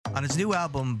On his new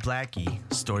album, Blackie,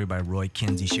 a story by Roy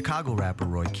Kinsey, Chicago rapper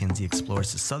Roy Kinsey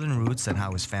explores his southern roots and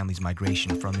how his family's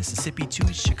migration from Mississippi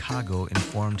to Chicago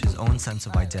informed his own sense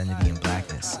of identity and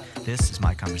blackness. This is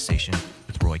my conversation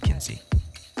with Roy Kinsey.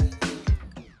 Real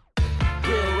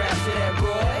rap to that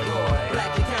Roy.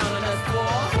 Black you counting us for.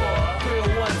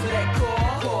 Real one to that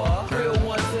core. Real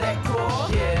one to that core.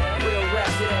 Yeah. Real rap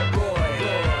to that Roy.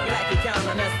 Black you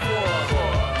counting us for.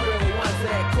 Real one to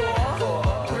that core.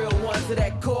 Real one to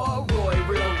that core. Roy,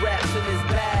 real raps in his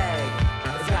bag.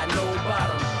 It's got no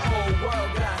bottom. Whole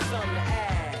world got something to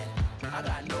add. I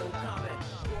got no comment.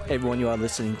 Hey everyone, you are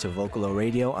listening to Vocalo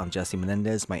Radio. I'm Jesse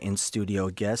Menendez. My in-studio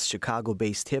guest,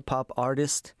 Chicago-based hip-hop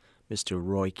artist, Mr.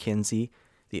 Roy Kinsey.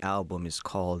 The album is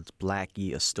called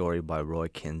Blackie, a story by Roy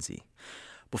Kinsey.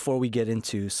 Before we get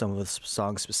into some of the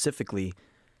songs specifically,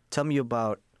 tell me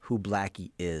about who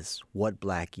Blackie is, what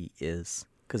Blackie is,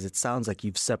 because it sounds like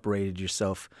you've separated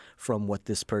yourself from what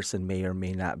this person may or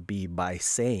may not be by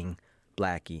saying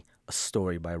Blackie, a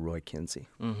story by Roy Kinsey.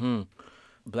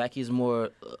 Blackie is more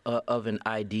of an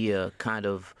idea, kind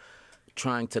of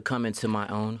trying to come into my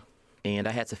own. And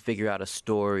I had to figure out a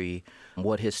story,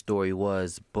 what his story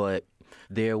was. But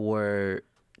there were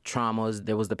traumas.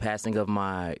 There was the passing of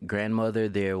my grandmother.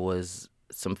 There was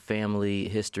some family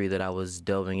history that I was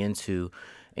delving into.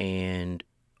 And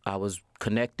I was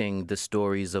connecting the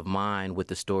stories of mine with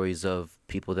the stories of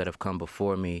people that have come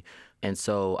before me. And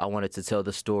so I wanted to tell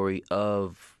the story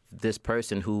of this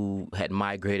person who had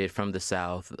migrated from the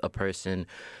South, a person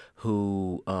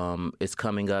who is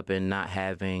coming up and not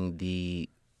having the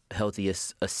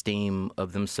healthiest esteem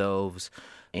of themselves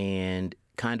and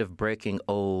kind of breaking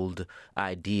old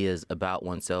ideas about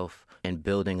oneself and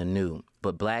building anew.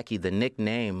 But Blackie, the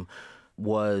nickname,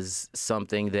 was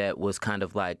something that was kind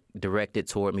of like directed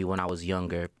toward me when I was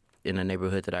younger in a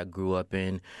neighborhood that I grew up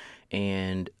in.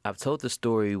 And I've told the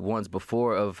story once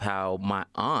before of how my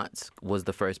aunt was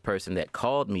the first person that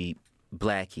called me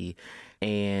Blackie.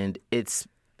 And it's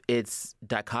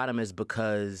dichotomous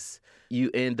because you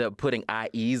end up putting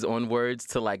IEs on words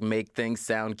to like make things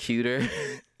sound cuter.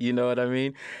 You know what I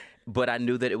mean? But I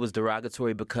knew that it was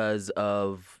derogatory because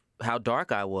of how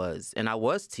dark I was. And I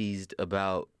was teased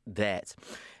about that.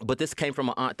 But this came from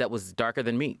an aunt that was darker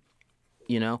than me.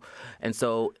 You know? And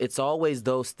so it's always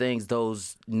those things,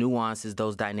 those nuances,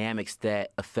 those dynamics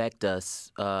that affect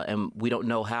us. And we don't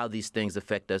know how these things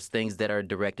affect us, things that are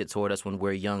directed toward us when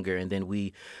we're younger. And then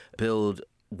we build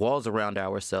walls around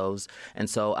ourselves. And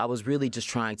so I was really just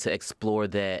trying to explore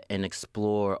that and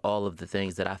explore all of the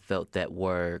things that I felt that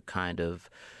were kind of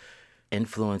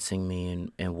influencing me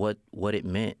and what it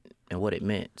meant and what it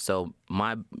meant. So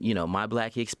my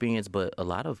Blackie experience, but a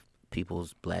lot of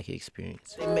people's Blackie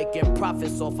experience. They making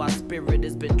profits off our spirit.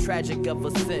 It's been tragic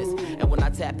ever since. And when I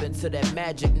tap into that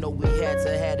magic, know we had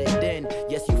to had it then.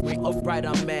 Yes, you ring up right,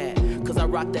 I'm mad. Cause I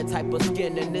rock that type of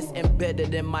skin and it's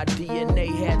embedded in my DNA.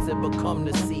 Had to become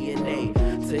the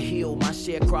CNA to heal my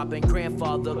sharecropping.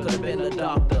 Grandfather could have been a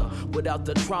doctor. Without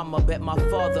the trauma, bet my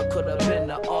father could have been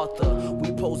an author.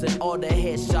 We posing all the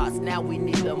headshots, now we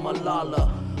need a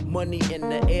Malala. Money in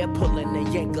the air, pulling the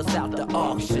yank us out the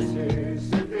auction.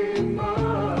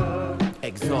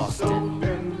 Exhausting.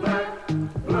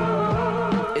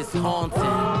 It's haunting.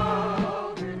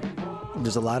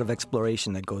 There's a lot of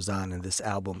exploration that goes on in this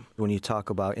album. When you talk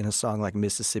about, in a song like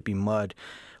Mississippi Mud,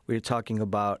 where you're talking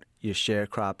about your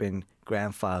sharecropping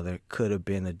grandfather could have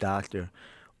been a doctor,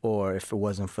 or if it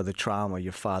wasn't for the trauma,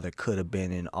 your father could have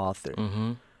been an author.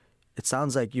 Mm-hmm. It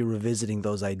sounds like you're revisiting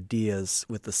those ideas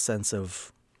with a sense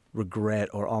of regret,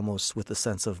 or almost with a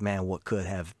sense of, man, what could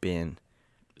have been.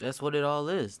 That's what it all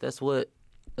is. That's what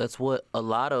a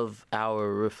lot of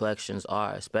our reflections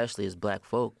are, especially as Black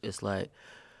folk. It's like,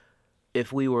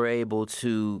 if we were able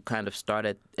to kind of start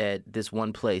at this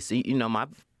one place. You know, my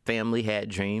family had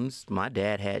dreams. My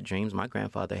dad had dreams. My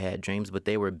grandfather had dreams, but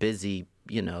they were busy,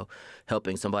 you know,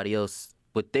 helping somebody else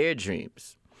with their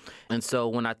dreams. And so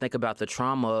when I think about the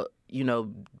trauma, you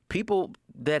know, people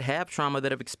that have trauma,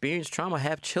 that have experienced trauma,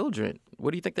 have children.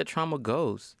 Where do you think that trauma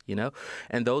goes, you know?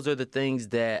 And those are the things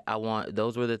that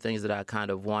those were the things that I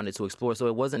kind of wanted to explore. So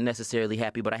it wasn't necessarily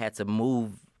happy, but I had to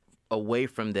move away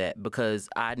from that because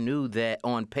I knew that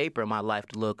on paper my life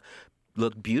looked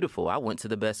beautiful. I went to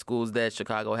the best schools that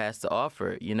Chicago has to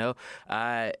offer, you know?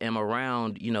 I am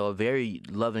around, you know, a very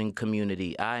loving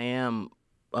community. I am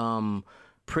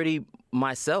pretty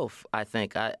myself, I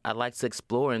think. I like to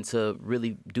explore and to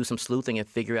really do some sleuthing and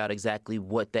figure out exactly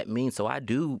what that means. So I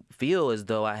do feel as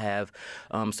though I have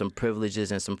some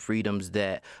privileges and some freedoms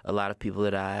that a lot of people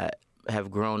that I have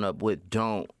grown up with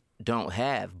don't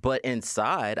have. But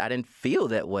inside, I didn't feel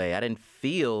that way. I didn't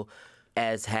feel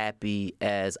as happy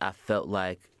as I felt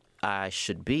like I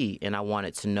should be, and I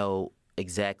wanted to know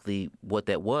exactly what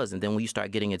that was. And then when you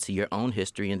start getting into your own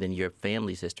history and then your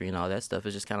family's history and all that stuff,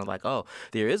 it's just kind of like, oh,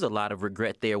 there is a lot of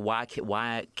regret there. Why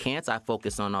can't I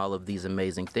focus on all of these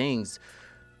amazing things?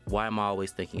 Why am I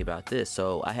always thinking about this?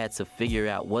 So I had to figure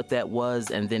out what that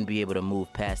was and then be able to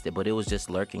move past it. But it was just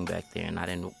lurking back there, and I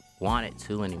didn't want it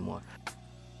to anymore.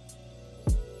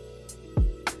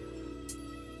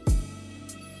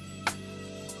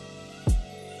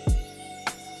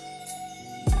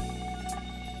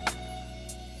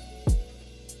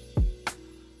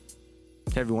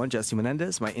 Hey everyone, Jesse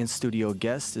Menendez. My in-studio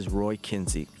guest is Roy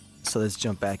Kinsey. So let's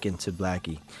jump back into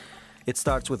Blackie. It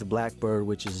starts with Blackbird,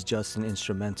 which is just an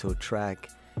instrumental track.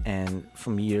 And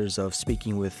from years of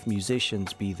speaking with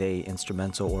musicians, be they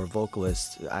instrumental or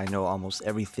vocalists, I know almost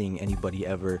everything anybody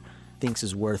ever thinks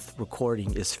is worth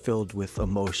recording is filled with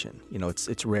emotion. You know,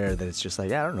 it's rare that it's just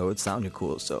like, I don't know, it sounded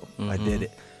cool, so I did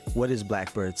it. What is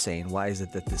Blackbird saying? Why is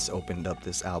it that this opened up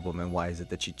this album, and why is it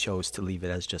that you chose to leave it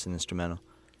as just an instrumental?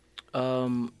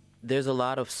 There's a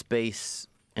lot of space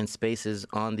and spaces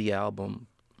on the album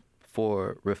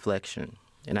for reflection,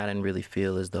 and I didn't really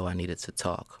feel as though I needed to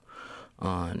talk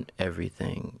on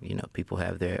everything. You know, people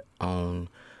have their own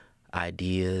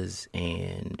ideas,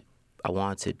 and I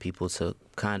wanted people to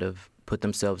kind of put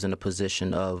themselves in a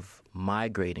position of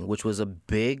migrating, which was a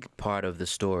big part of the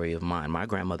story of mine. My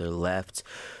grandmother left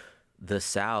the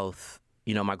South.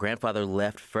 You know, my grandfather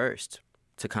left first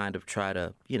to kind of try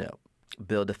to,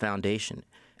 build a foundation.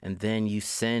 And then you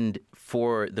send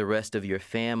for the rest of your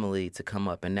family to come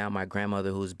up. And now my grandmother,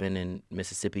 who's been in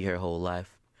Mississippi her whole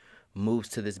life, moves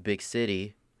to this big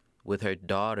city with her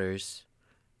daughters,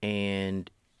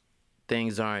 and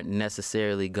things aren't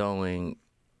necessarily going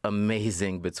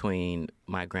amazing between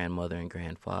my grandmother and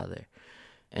grandfather.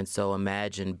 And so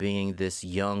imagine being this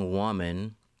young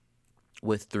woman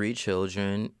with 3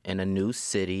 children in a new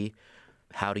city.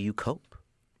 How do you cope?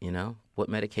 What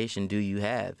medication do you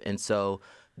have? And so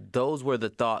those were the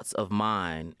thoughts of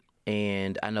mine.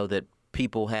 And I know that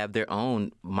people have their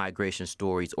own migration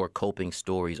stories or coping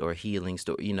stories or healing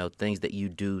stories, things that you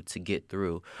do to get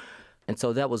through. And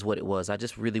so that was what it was. I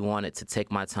just really wanted to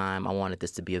take my time. I wanted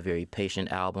this to be a very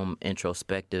patient album,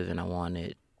 introspective, and I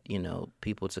wanted,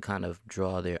 people to kind of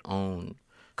draw their own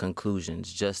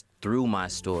conclusions just through my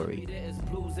story. There's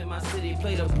blues in my city,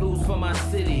 play the blues for my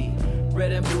city.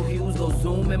 Red and blue hues go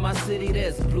zoom in my city.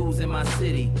 There's blues in my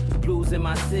city, blues in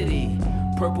my city.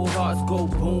 Purple hearts go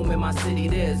boom in my city.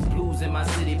 There's blues in my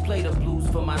city, play the blues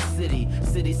for my city.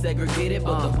 City segregated,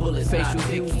 but the bullets facial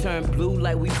hues turn blue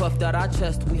like we puffed out our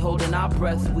chest. We holding our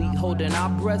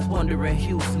breath, wondering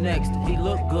who's next. He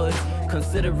looked good,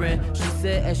 considering. She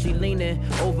said as she leaning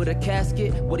over the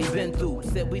casket, what he been through.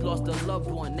 Said we lost a loved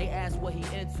one. They asked what he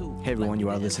into. Hey everyone, you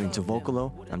are listening to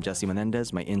Vocalo. I'm Jesse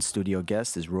Menendez. My in-studio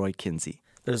guest is Roy Kinsey.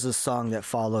 There's a song that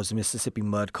follows Mississippi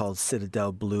Mud called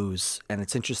Citadel Blues, and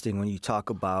it's interesting when you talk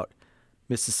about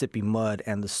Mississippi Mud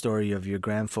and the story of your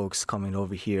grandfolks coming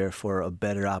over here for a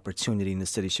better opportunity in the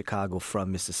city of Chicago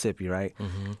from Mississippi, right?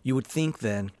 Mm-hmm. You would think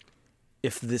then,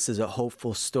 if this is a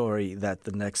hopeful story, that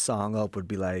the next song up would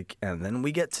be like, and then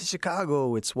we get to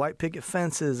Chicago, it's white picket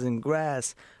fences and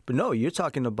grass. But no, you're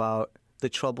talking about the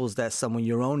troubles that someone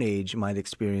your own age might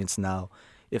experience now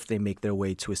if they make their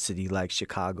way to a city like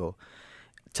Chicago.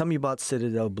 Tell me about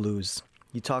Citadel Blues.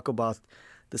 You talk about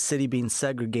the city being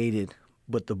segregated,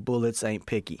 but the bullets ain't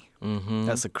picky. Mm-hmm.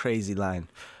 That's a crazy line.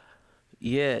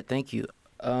 Yeah, thank you.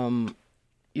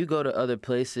 You go to other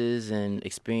places and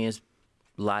experience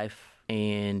life,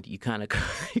 and you kind of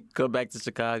go back to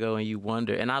Chicago and you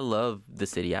wonder. And I love the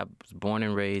city. I was born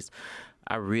and raised.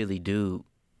 I really do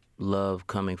love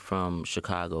coming from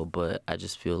Chicago, but I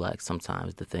just feel like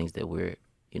sometimes the things that we're,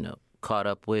 caught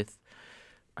up with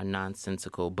are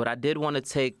nonsensical. But I did want to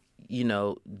take,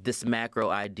 this macro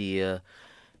idea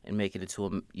and make it into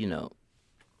a,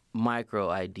 micro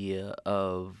idea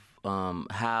of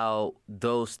how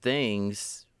those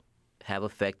things have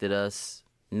affected us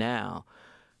now.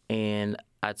 And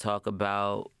I talk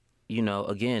about,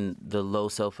 again, the low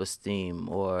self-esteem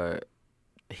or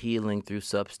healing through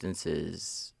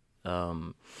substances,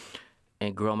 and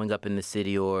growing up in the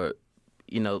city, or,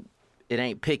 it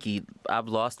ain't picky. I've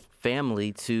lost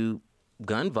family to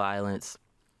gun violence,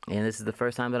 and this is the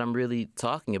first time that I'm really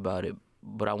talking about it.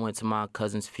 But I went to my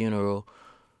cousin's funeral,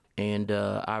 and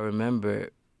I remember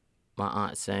my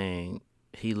aunt saying,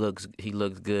 he looks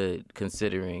good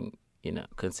considering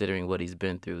what he's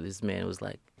been through. This man was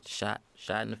like shot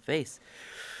in the face,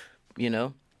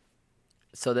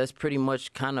 So that's pretty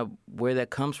much kind of where that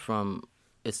comes from.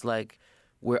 It's like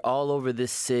we're all over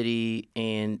this city,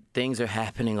 and things are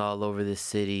happening all over this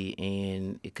city,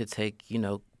 and it could take,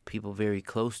 people very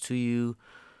close to you.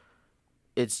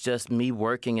 It's just me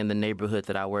working in the neighborhood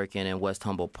that I work in West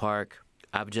Humboldt Park.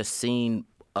 I've just seen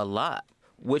a lot,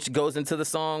 which goes into the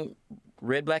song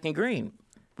Red, Black, and Green.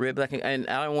 Red, Black, and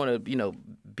I don't want to,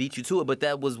 beat you to it, but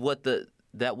that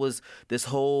was this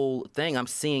whole thing. I'm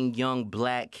seeing young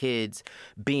black kids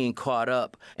being caught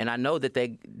up, and I know that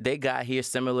they got here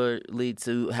similarly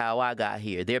to how I got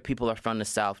here. Their people are from the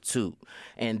South too,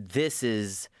 and this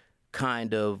is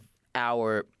kind of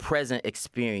our present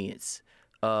experience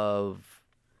of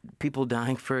people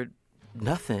dying for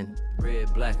nothing.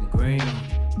 Red, black, and green.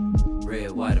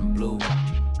 Red, white, and blue.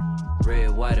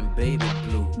 Red, white, and baby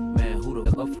blue. Man, who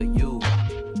the up for you?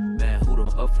 Man, who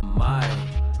the up for mine?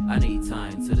 I need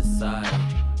time to decide.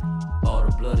 All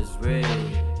the blood is red,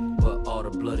 but all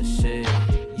the blood is shed.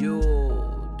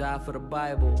 You'll die for the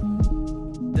Bible,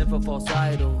 then for false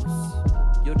idols.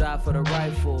 You'll die for the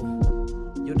rifle.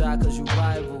 You'll die cause you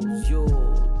rivals.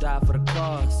 You'll die for the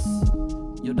cross.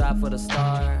 You'll die for the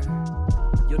star.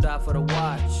 You'll die for the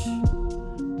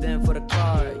watch, then for the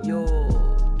car.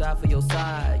 You'll die for your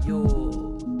side.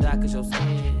 You'll die cause your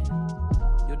skin.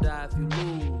 You'll die if you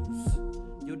lose.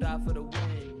 You'll die for the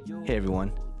win. Hey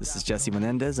everyone, this is Jesse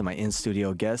Menendez, and my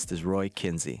in-studio guest is Roy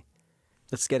Kinsey.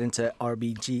 Let's get into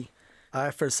RBG.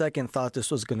 I, for a second, thought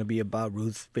this was going to be about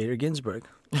Ruth Bader Ginsburg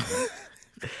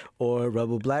or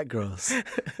Rebel Black Girls,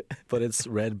 but it's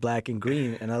Red, Black, and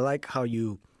Green, and I like how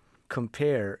you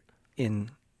compare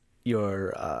in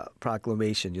your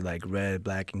proclamation. You like red,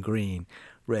 black, and green,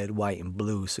 red, white, and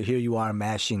blue. So here you are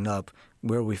mashing up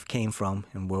where we came from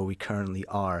and where we currently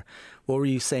are. What were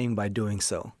you saying by doing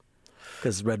so?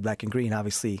 Because red, black, and green,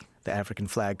 obviously the African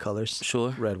flag colors.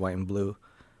 Sure. Red, white, and blue.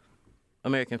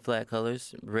 American flag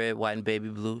colors, red, white, and baby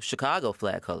blue. Chicago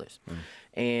flag colors.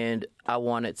 And I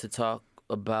wanted to talk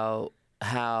about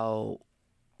how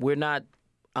we're not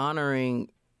honoring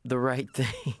the right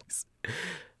things.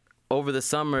 Over the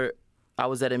summer, I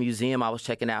was at a museum. I was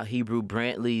checking out Hebrew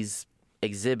Brantley's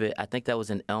exhibit. I think that was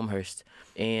in Elmhurst.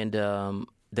 And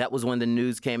that was when the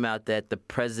news came out that the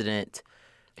president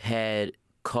had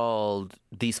called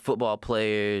these football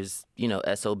players,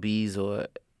 SOBs,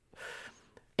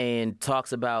 and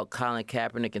talks about Colin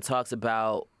Kaepernick and talks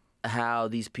about how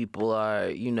these people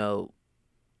are,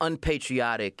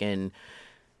 unpatriotic and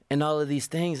all of these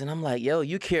things. And I'm like, yo,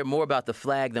 you care more about the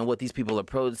flag than what these people are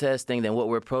protesting, than what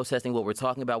we're protesting, what we're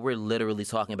talking about. We're literally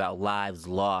talking about lives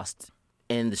lost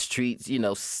in the streets,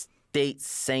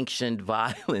 state-sanctioned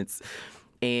violence.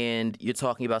 And you're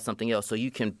talking about something else. So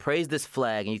you can praise this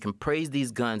flag and you can praise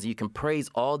these guns and you can praise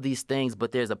all these things,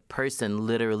 but there's a person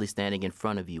literally standing in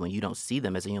front of you and you don't see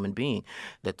them as a human being.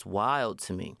 That's wild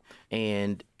to me.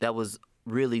 And that was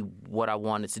really what I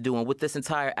wanted to do. And with this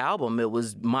entire album, it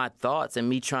was my thoughts and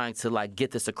me trying to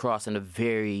get this across in a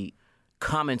very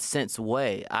common sense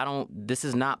way. This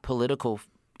is not political,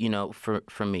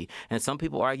 for me. And some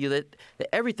people argue that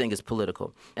everything is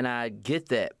political. And I get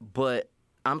that, but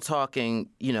I'm talking,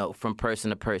 from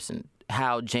person to person,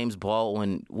 how James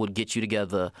Baldwin would get you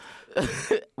together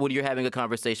when you're having a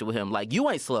conversation with him. Like, you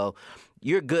ain't slow.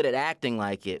 You're good at acting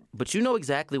like it, but you know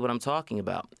exactly what I'm talking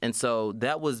about. And so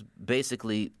that was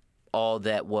basically all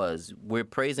that was. We're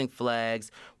praising flags,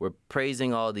 we're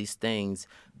praising all these things,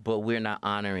 but we're not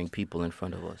honoring people in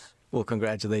front of us. Well,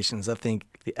 congratulations. I think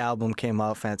the album came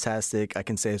out fantastic. I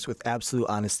can say this with absolute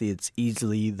honesty. It's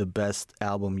easily the best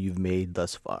album you've made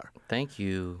thus far. Thank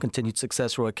you. Continued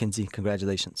success, Roy Kinsey.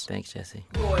 Congratulations. Thanks, Jesse.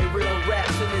 Boy, real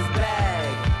raps in his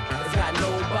bag. It's got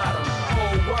no bottom.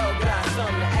 Whole world got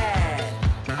something to add.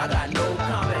 I got no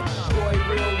comment. Boy,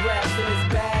 real raps in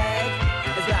his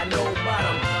bag. It's got no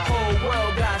bottom. Whole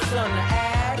world got something to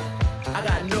add. I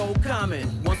got no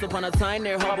comment. Once upon a time,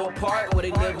 near Humboldt Park, where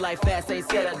they live life fast, ain't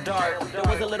scared of dark. There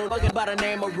was a little bucket by the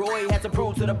name of Roy. Had to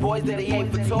prove to the boys that he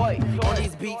ain't for toy. On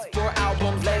these beats, 4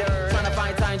 albums later, trying to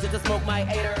find time just to smoke my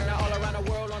hater.